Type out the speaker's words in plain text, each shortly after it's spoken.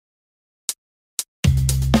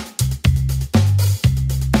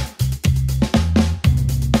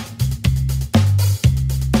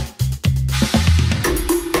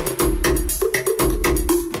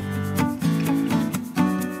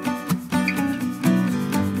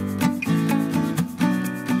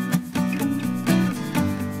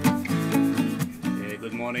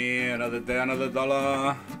day, another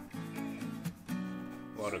dollar.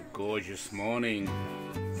 What a gorgeous morning.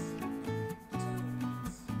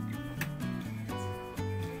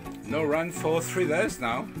 No rain for 3 days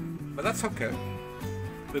now, but that's okay.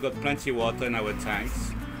 We got plenty of water in our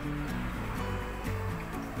tanks.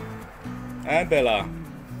 And Bella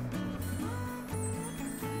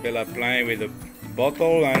playing with the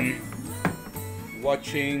bottle and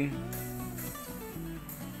watching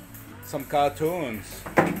some cartoons.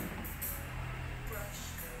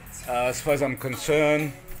 As far as I'm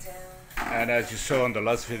concerned, and as you saw in the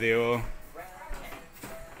last video,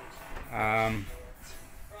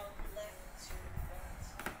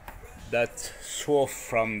 that swarf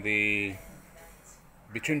from the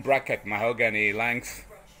between bracket mahogany length,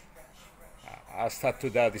 I start to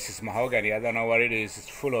doubt this is mahogany. I don't know what it is. It's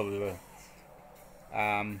full of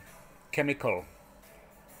chemical,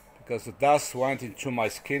 because the dust went into my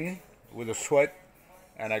skin with the sweat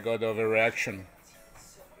and I got overreaction.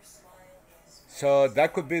 So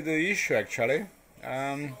that could be the issue actually,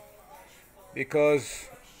 because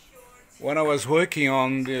when I was working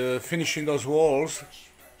on finishing those walls,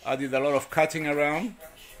 I did a lot of cutting around,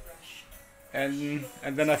 and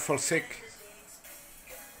then I fell sick.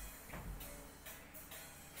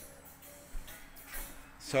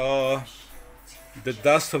 So the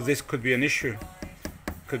dust of this could be an issue.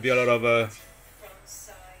 Could be a lot of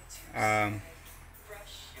I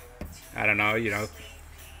don't know, you know,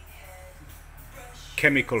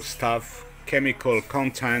 chemical stuff, chemical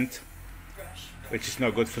content, which is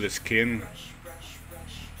not good for the skin.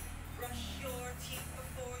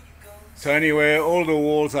 So anyway, all the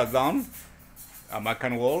walls are done,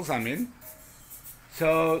 amakan walls, I mean.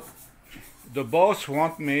 So the boss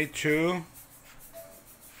want me to,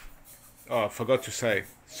 oh, I forgot to say.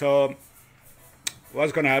 So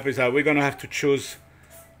what's gonna happen is that we're gonna have to choose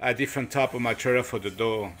a different type of material for the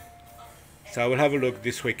door. So I will have a look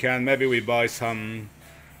this weekend. Maybe we buy some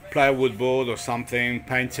plywood board or something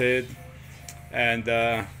painted, and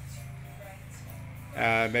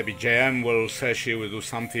maybe JM will say she will do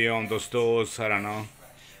something on those doors. I don't know,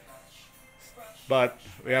 but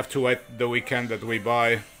we have to wait the weekend that we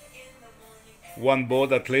buy one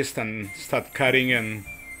board at least and start cutting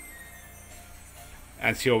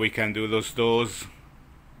and see what we can do those doors.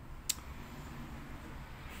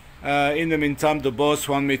 In the meantime, the boss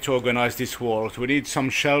want me to organize this wall. We need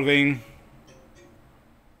some shelving,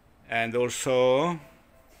 and also,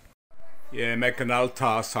 yeah, make an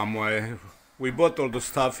altar somewhere. We bought all the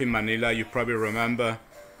stuff in Manila, you probably remember.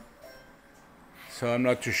 So I'm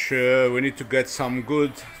not too sure. We need to get some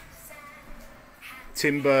good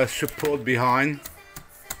timber support behind.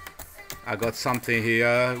 I got something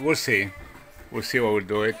here. We'll see. We'll see what we'll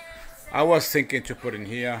do it. I was thinking to put in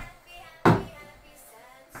here.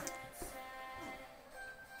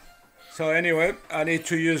 So anyway, I need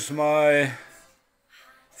to use my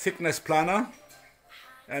thickness planner,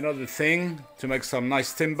 another thing, to make some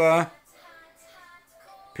nice timber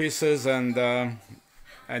pieces and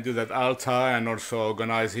do that altar, and also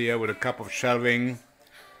organize here with a cup of shelving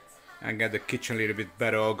and get the kitchen a little bit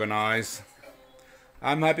better organized.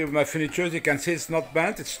 I'm happy with my furniture. You can see it's not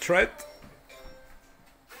bent, it's straight.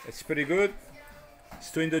 It's pretty good.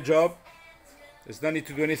 It's doing the job. There's no need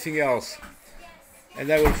to do anything else. And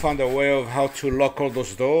I will find a way of how to lock all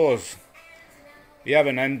those doors. We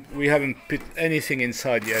haven't put anything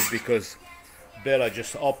inside yet because Bella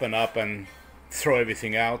just open up and throw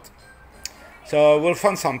everything out. So we'll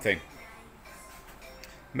find something.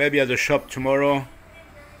 Maybe at the shop tomorrow.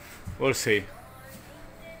 We'll see.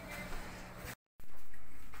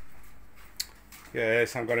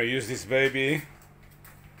 Yes, I'm gonna use this baby.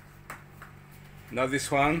 Not this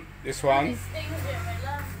one. This one.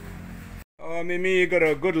 Oh, Mimi, you got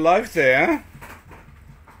a good life there, huh?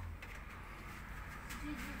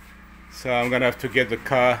 So I'm gonna have to get the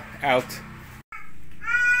car out.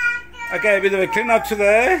 Okay, a bit of a clean up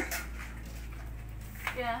today.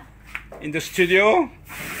 Yeah. In the studio.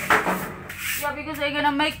 Yeah, because I'm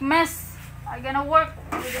gonna make mess. I'm gonna work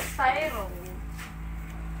with the styro.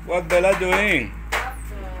 What Bella doing?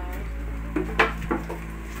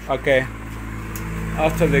 Okay.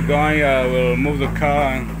 After they're going, I will move the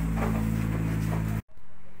car and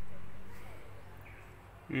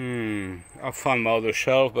I found my other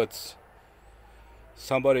shelf, but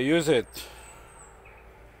somebody use it.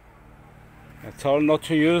 I told not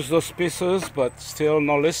to use those pieces, but still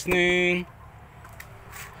not listening.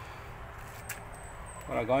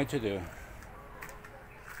 What am I going to do?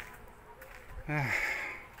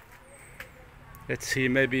 Let's see,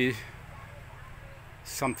 maybe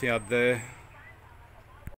something up there.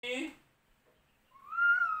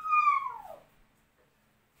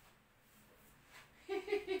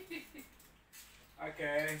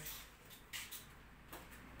 Okay.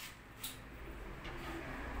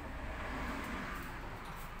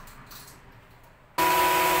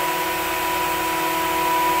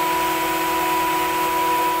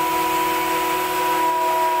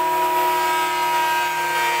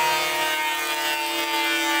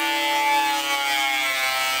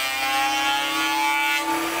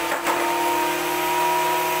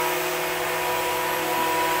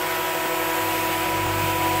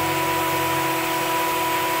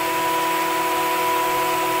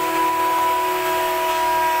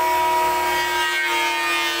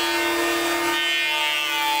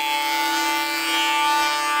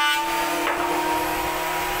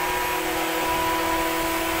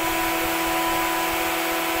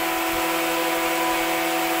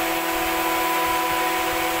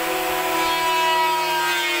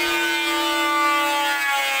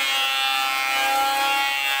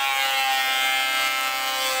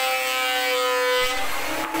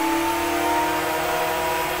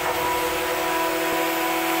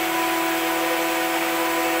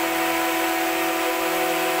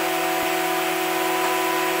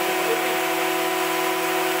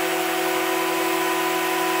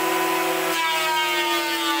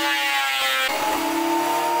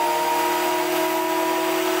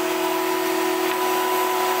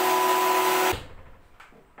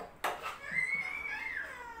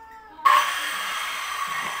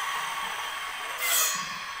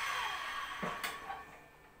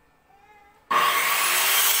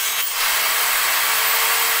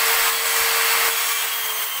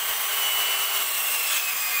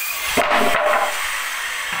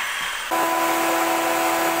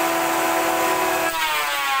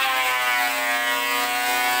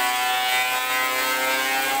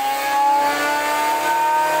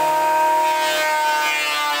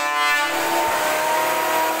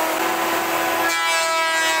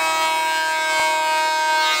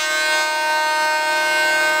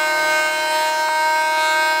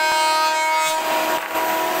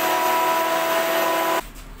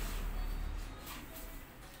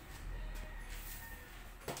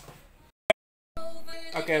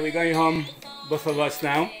 Okay, we're going home, both of us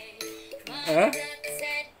now.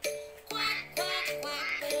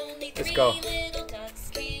 Let's go.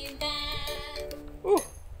 Ooh.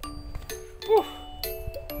 Ooh.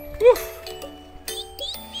 Ooh.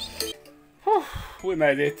 Ooh. We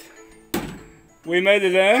made it. We made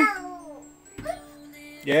it, eh?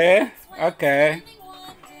 Yeah? Okay.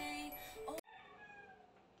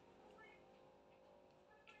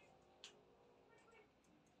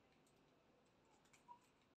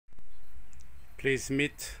 Please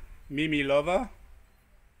meet Mimi Lover.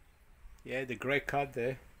 Yeah, the grey cat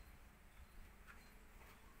there.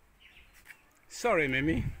 Sorry,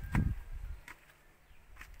 Mimi.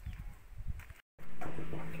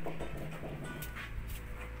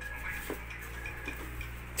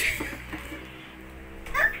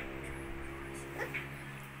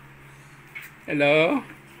 Hello.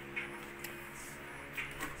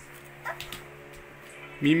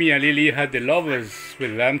 Mimi and Lily had the lovers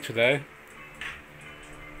with them today.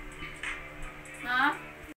 Huh?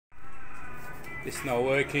 It's not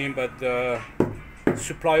working, but the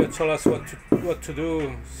supplier told us what to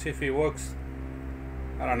do. See if it works.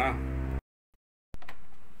 I don't know.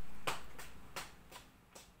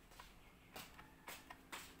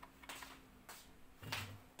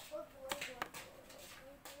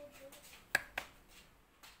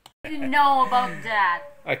 I didn't know about that.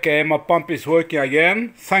 Okay, my pump is working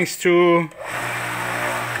again, thanks to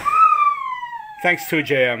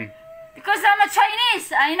JM. Because I'm a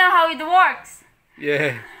Chinese, I know how it works.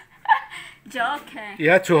 Yeah. Joking.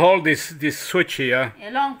 You had to hold this switch here.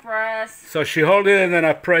 A long press. So she held it and then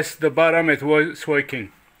I pressed the bottom, it was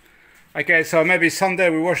working. Okay, so maybe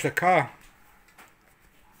someday we wash the car.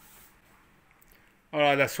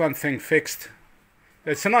 Alright, that's one thing fixed.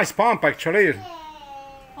 It's a nice pump actually.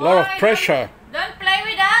 A lot of pressure. Don't play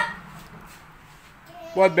with that.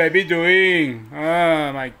 What baby doing?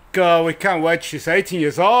 Oh my god, we can't wait. She's 18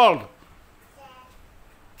 years old.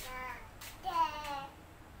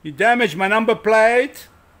 You damaged my number plate?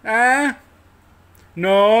 Huh?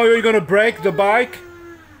 No, you're gonna break the bike?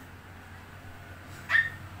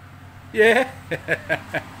 Yeah?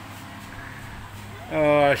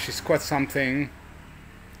 Oh, she's quite something.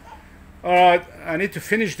 Alright, I need to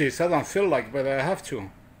finish this. I don't feel like, but I have to.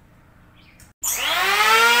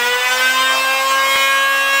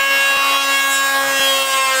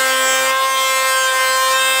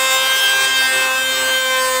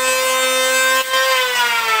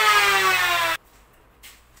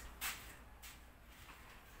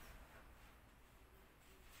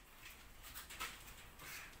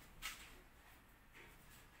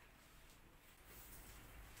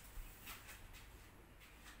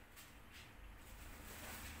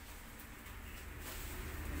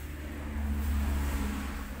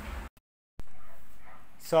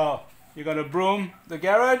 So, you gonna broom the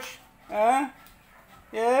garage? Huh?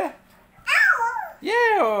 Yeah?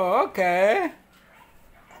 Yeah, oh, okay.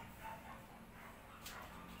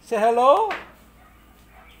 Say hello?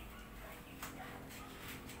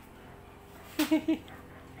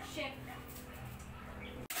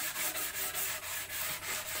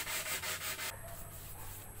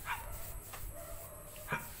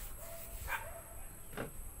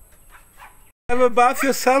 Have a bath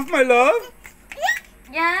yourself, my love?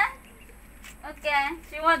 Yeah? Okay.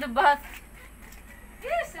 She want the bath.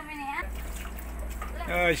 Yes, so many hands.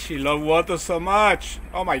 Oh, she loves water so much.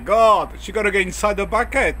 Oh my God, she gotta get inside the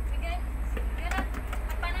bucket.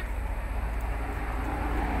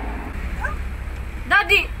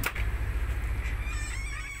 Daddy!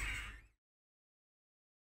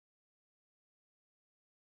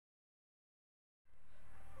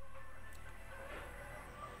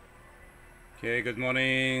 Okay, good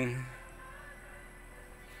morning.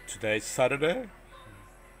 Today is Saturday.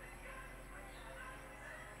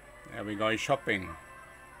 And we're going shopping.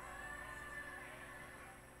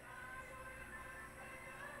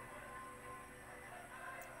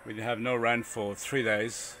 We have no rain for 3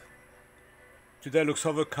 days. Today looks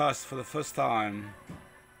overcast for the first time.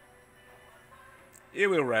 It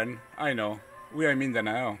will rain, I know. We are in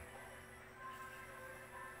Mindanao.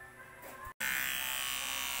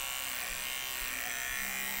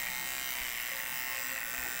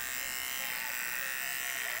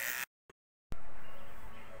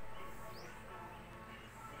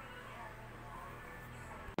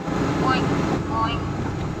 Oink, oink,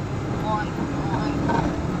 oink, oink,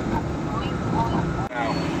 oink, oink.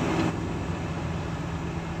 Now,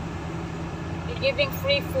 They're giving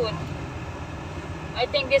free food. I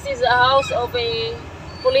think this is a house of a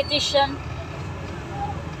politician.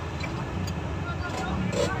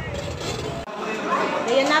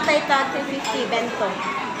 Ayun na tayo 250 bento.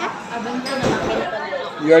 Bento na lang. Bento na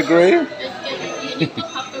lang. you agree?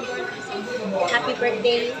 Happy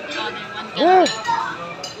birthday. Yeah.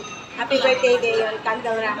 Happy birthday day on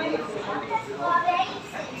candle wrap.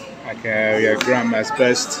 Okay, yeah, grandma's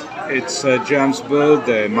best. It's Jam's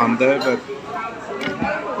birthday Monday, but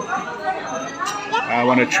I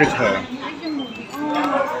want to treat her.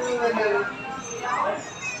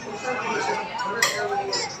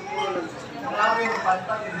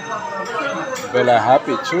 Bella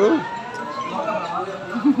happy too?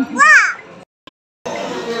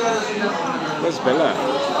 Where's Bella?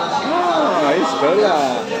 Ah, it's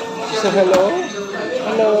Bella. She said hello.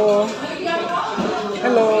 Hello.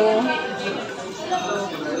 Hello.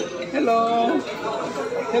 Hello.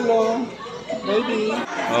 Hello. Baby.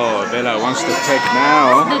 Oh, Bella wants the cake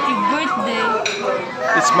now. It's not your birthday.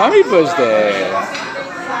 It's Mommy's birthday.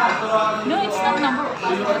 No, it's not number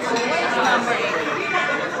 1. It's number 8.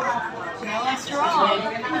 No, it's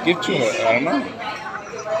wrong. Give to her. I don't know.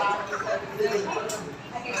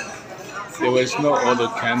 There was no other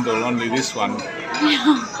candle, only this one.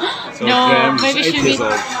 So No, James, maybe 8 she years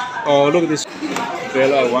will- old. Oh, look at this.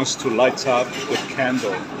 Bella wants to light up the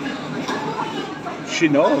candle. She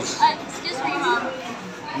knows. Excuse me, mom.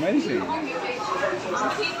 Amazing.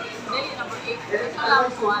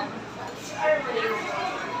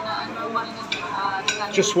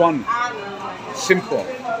 Just one. Simple.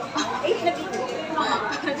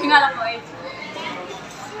 Tingala ko 8.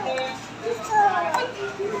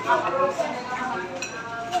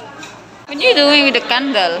 What are you doing with the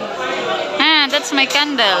candle? Ah, that's my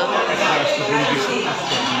candle.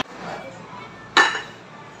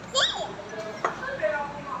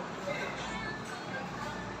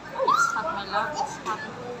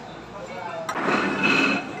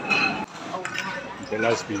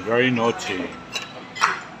 Bella's been very naughty.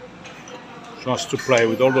 She wants to play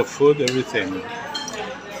with all the food, everything.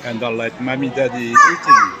 And don't let mommy, daddy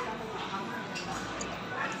eating.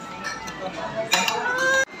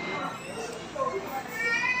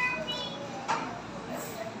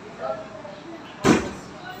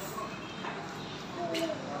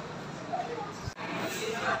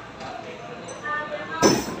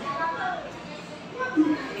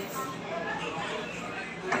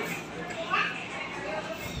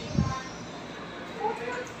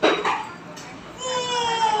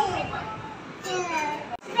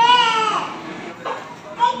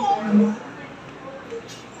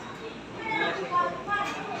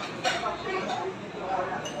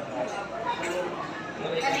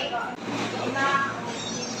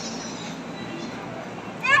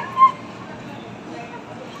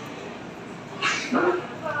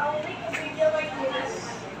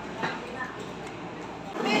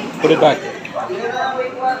 Put it back.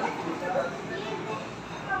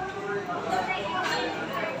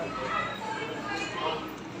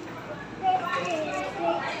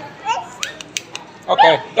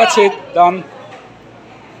 Okay, that's it. Done.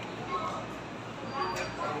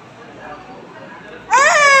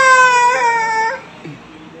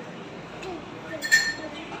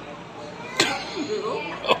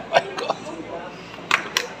 Oh my God.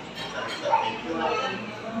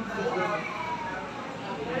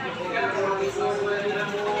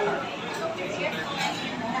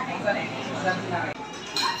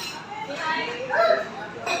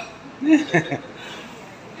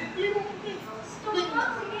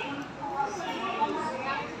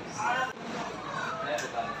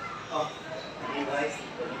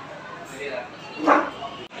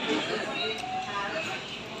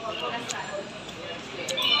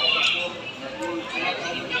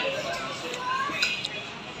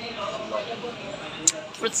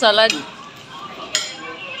 Fruit salad.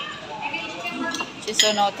 She's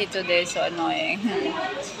so naughty today, so annoying.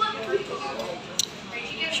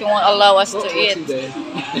 She won't allow us to eat.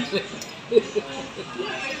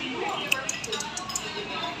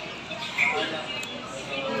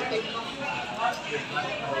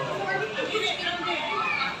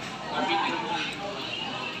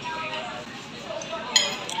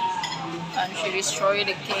 And she destroyed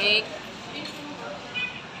the cake.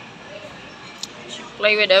 She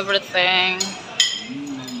played with everything.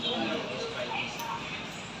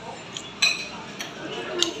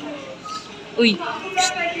 Uy.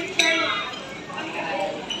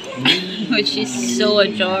 Which is so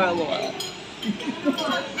adorable.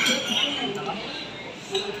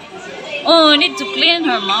 Oh, I need to clean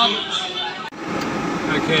her mouth.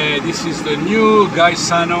 Okay, this is the new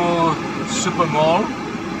Gaisano Super Mall.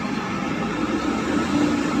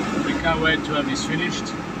 We can't wait to have this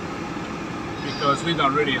finished because we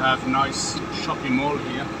don't really have nice shopping mall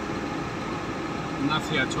here.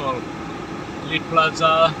 Nothing at all. Lit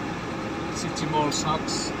Plaza, City Mall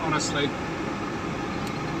sucks, honestly.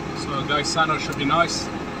 So Gaisano should be nice.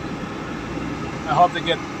 I hope they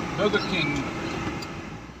get Burger King.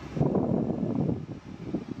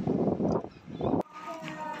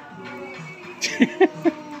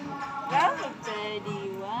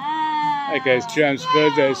 Okay, it's Jam's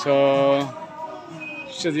birthday, so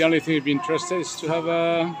she said the only thing he'd be interested is to have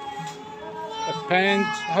a paint.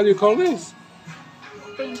 How do you call this?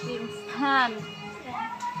 Painting hand.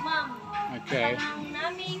 Ma'am. Okay.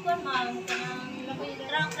 Nami ko ma'am,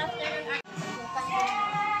 drunk after ng art.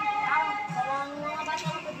 Parang mga bata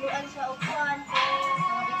ang pagluan sa upuan,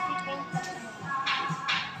 mga basic paint.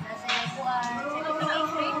 Nasa upuan.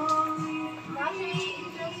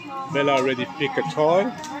 Bella already picked a toy.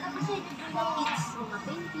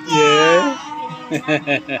 Yeah.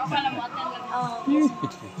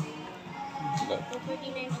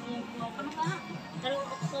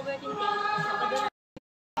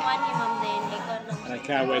 I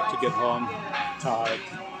can't wait to get home. Tired.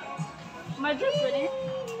 My dress ready?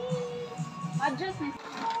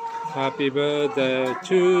 Happy birthday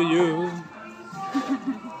to you.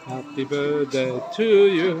 Happy birthday to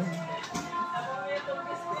you.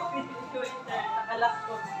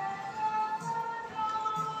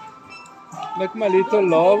 Look, my little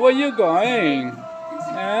love, where you going?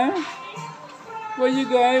 Huh? Where you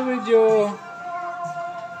going with your...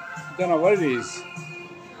 I don't know what it is.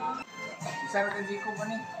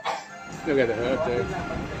 Look at the hurt there.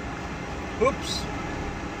 Oops.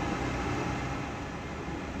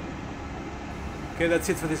 Okay, that's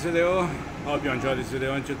it for this video. Hope you enjoyed this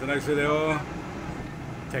video. Until the next video.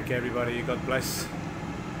 Take care, everybody. God bless.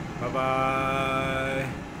 Bye-bye.